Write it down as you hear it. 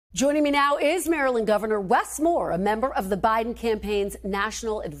Joining me now is Maryland Governor Wes Moore, a member of the Biden campaign's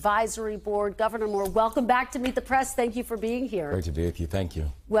National Advisory Board. Governor Moore, welcome back to Meet the Press. Thank you for being here. Great to be with you. Thank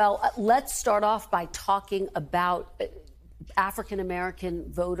you. Well, let's start off by talking about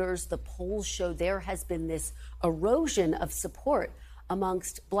African-American voters. The polls show there has been this erosion of support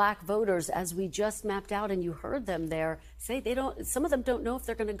amongst black voters, as we just mapped out, and you heard them there say some of them don't know if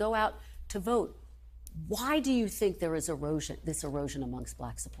they're going to go out to vote. Why do you think there is this erosion amongst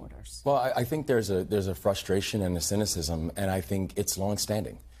black supporters? Well, I think there's a frustration and a cynicism, and I think it's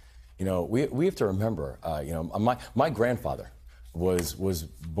longstanding. You know, we have to remember, my grandfather was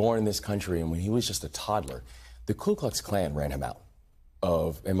born in this country, and when he was just a toddler, the Ku Klux Klan ran him out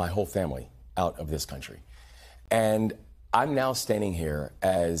and my whole family out of this country. And I'm now standing here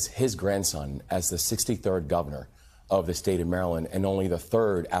as his grandson, as the 63rd governor of the state of Maryland, and only the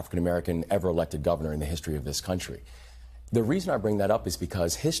third African-American ever elected governor in the history of this country. The reason I bring that up is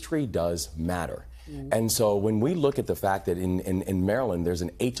because history does matter. And so when we look at the fact that in Maryland there's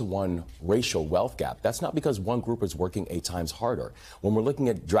an 8-to-1 racial wealth gap, that's not because one group is working 8 times harder. When we're looking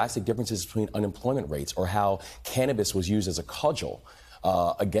at drastic differences between unemployment rates or how cannabis was used as a cudgel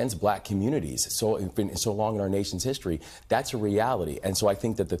against black communities so long in our nation's history, that's a reality. And so I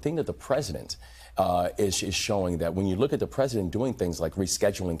think that the thing that the president is showing, that when you look at the president doing things like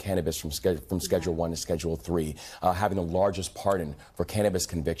rescheduling cannabis from Schedule 1 to Schedule 3, having the largest pardon for cannabis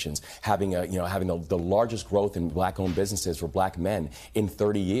convictions, having the largest growth in black-owned businesses for black men in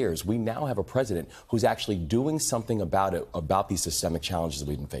 30 years, we now have a president who's actually doing something about these systemic challenges that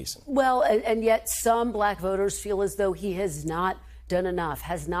we've been facing. Well, and yet some black voters feel as though he has not done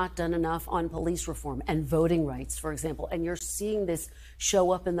enough on police reform and voting rights, for example. And you're seeing this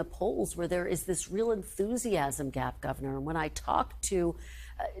show up in the polls where there is this real enthusiasm gap, Governor. And when I talk to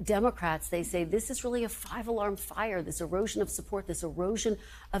Democrats, they say this is really a 5-alarm fire, this erosion of support, this erosion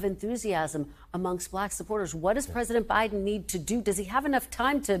of enthusiasm amongst black supporters. What does President Biden need to do? Does he have enough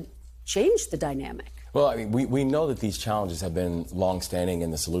time to change the dynamic? Well, I mean, we know that these challenges have been longstanding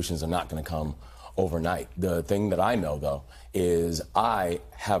and the solutions are not going to come overnight. The thing that I know, though, is I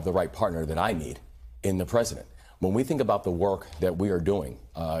have the right partner that I need in the president. When we think about the work that we are doing,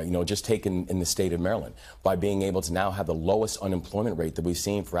 just taken in the state of Maryland, by being able to now have the lowest unemployment rate that we've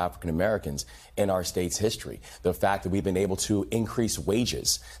seen for African Americans in our state's history, the fact that we've been able to increase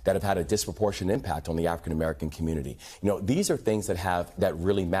wages that have had a disproportionate impact on the African American community. These are things that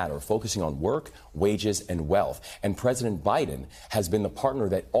really matter, focusing on work, wages, and wealth. And President Biden has been the partner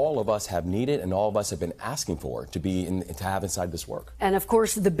that all of us have needed and all of us have been asking for to have inside this work. And of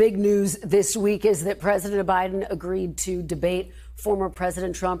course, the big news this week is that President Biden agreed to debate former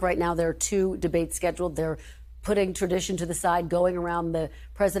President Trump. Right now, there are 2 debates scheduled. They're putting tradition to the side, going around the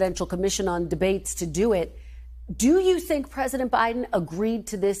Presidential Commission on Debates to do it. Do you think President Biden agreed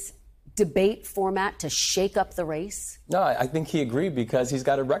to this debate format to shake up the race? No, I think he agreed because he's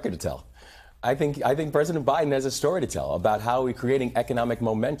got a record to tell. I think President Biden has a story to tell about how we're creating economic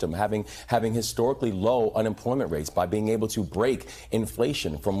momentum, having historically low unemployment rates by being able to break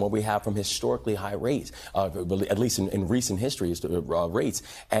inflation from what we have from historically high rates, at least in recent history, rates,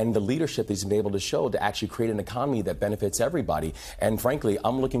 and the leadership that he's been able to show to actually create an economy that benefits everybody. And frankly,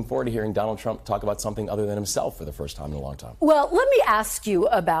 I'm looking forward to hearing Donald Trump talk about something other than himself for the first time in a long time. Well, let me ask you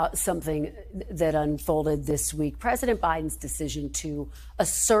about something that unfolded this week. President Biden's decision to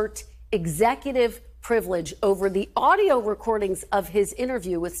assert executive privilege over the audio recordings of his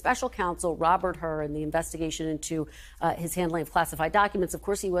interview with special counsel Robert Hur and the investigation into his handling of classified documents. Of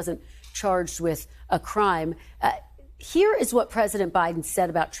course, he wasn't charged with a crime. Here is what President Biden said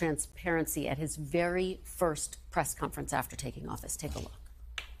about transparency at his very first press conference after taking office. Take a look.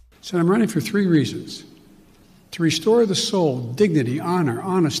 So I'm running for 3 reasons: to restore the soul, dignity, honor,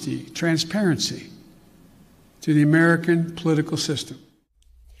 honesty, transparency to the American political system.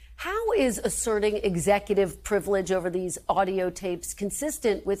 How is asserting executive privilege over these audio tapes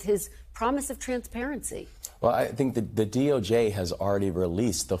consistent with his promise of transparency? Well, I think the DOJ has already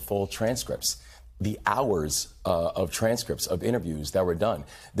released the full transcripts, the hours of transcripts of interviews that were done.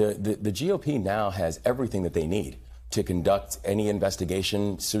 The GOP now has everything that they need to conduct any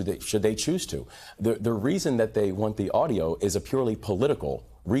investigation should they choose to. The reason that they want the audio is a purely political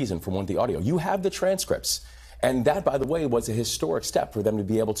reason for wanting the audio. You have the transcripts. And that, by the way, was a historic step for them to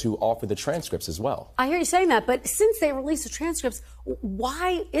be able to offer the transcripts as well. I hear you saying that, but since they released the transcripts,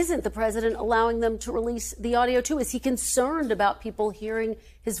 Why isn't the president allowing them to release the audio too? Is he concerned about people hearing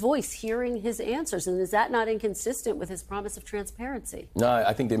his voice, hearing his answers? And is that not inconsistent with his promise of transparency? No,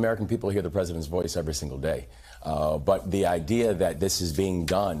 I think the American people hear the president's voice every single day. But the idea that this is being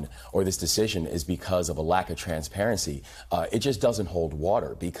done or this decision is because of a lack of transparency, it just doesn't hold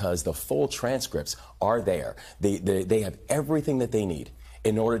water, because the full transcripts are there. They have everything that they need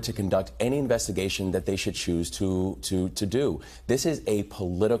in order to conduct any investigation that they should choose to do. This is a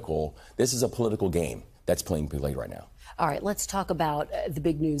political game that's playing played right now. All right, let's talk about the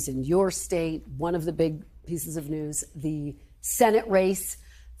big news in your state. One of the big pieces of news, the Senate race.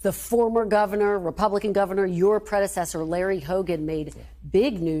 The former governor, Republican governor, your predecessor, Larry Hogan, made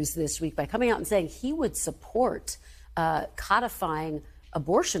big news this week by coming out and saying he would support codifying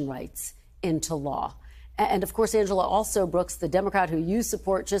abortion rights into law. And of course, Angela Alsobrooks, the Democrat who you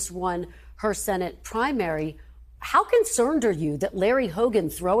support, just won her Senate primary. How concerned are you that Larry Hogan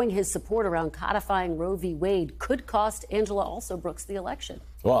throwing his support around codifying Roe v. Wade could cost Angela Alsobrooks the election?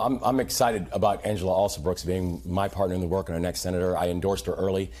 Well, I'm excited about Angela Alsobrooks being my partner in the work and our next senator. I endorsed her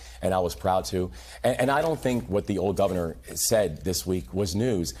early, and I was proud to. And I don't think what the old governor said this week was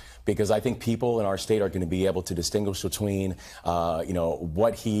news, because I think people in our state are going to be able to distinguish between,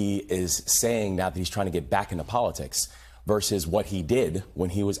 what he is saying now that he's trying to get back into politics versus what he did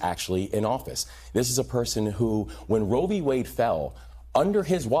when he was actually in office. This is a person who, when Roe v. Wade fell, under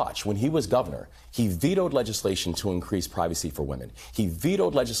his watch, when he was governor, he vetoed legislation to increase privacy for women. He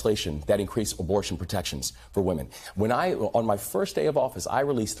vetoed legislation that increased abortion protections for women. On my first day of office, I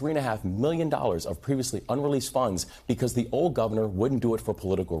released $3.5 million of previously unreleased funds because the old governor wouldn't do it for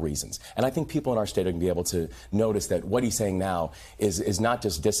political reasons. And I think people in our state are going to be able to notice that what he's saying now is not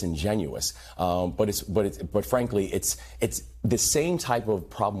just disingenuous, but frankly, it's the same type of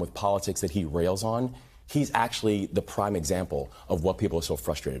problem with politics that he rails on. He's actually the prime example of what people are so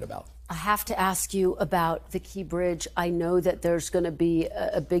frustrated about. I have to ask you about the Key Bridge. I know that there's going to be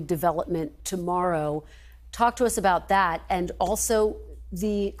a big development tomorrow. Talk to us about that, and also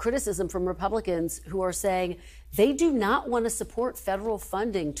the criticism from Republicans who are saying they do not want to support federal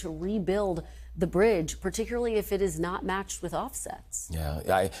funding to rebuild the bridge, particularly if it is not matched with offsets.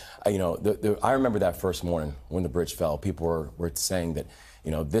 Yeah, I remember that first morning when the bridge fell. People were saying that,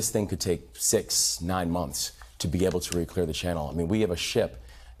 this thing could take 6-9 months to be able to re-clear the channel. I mean, we have a ship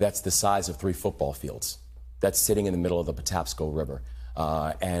that's the size of 3 football fields that's sitting in the middle of the Patapsco River.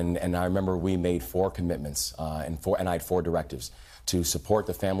 And I remember we made 4 commitments and I had 4 directives to support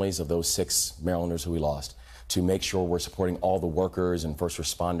the families of those 6 Marylanders who we lost, to make sure we're supporting all the workers and first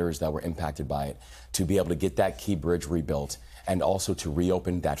responders that were impacted by it, to be able to get that Key Bridge rebuilt, and also to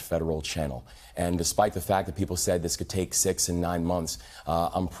reopen that federal channel. And despite the fact that people said this could take 6 and 9 months,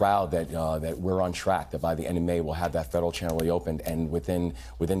 I'm proud that we're on track, that by the end of May we'll have that federal channel reopened, and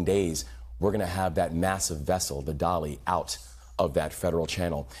within days we're going to have that massive vessel, the Dolly, out of that federal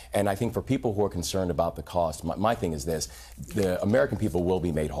channel. And I think for people who are concerned about the cost, my thing is this: the American people will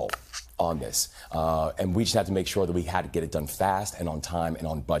be made whole on this. And we just have to make sure that we had to get it done fast and on time and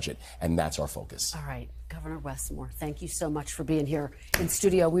on budget. And that's our focus. All right. Governor Wes Moore, thank you so much for being here in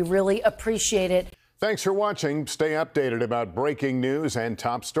studio. We really appreciate it. Thanks for watching. Stay updated about breaking news and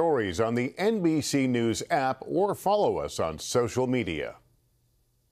top stories on the NBC News app, or follow us on social media.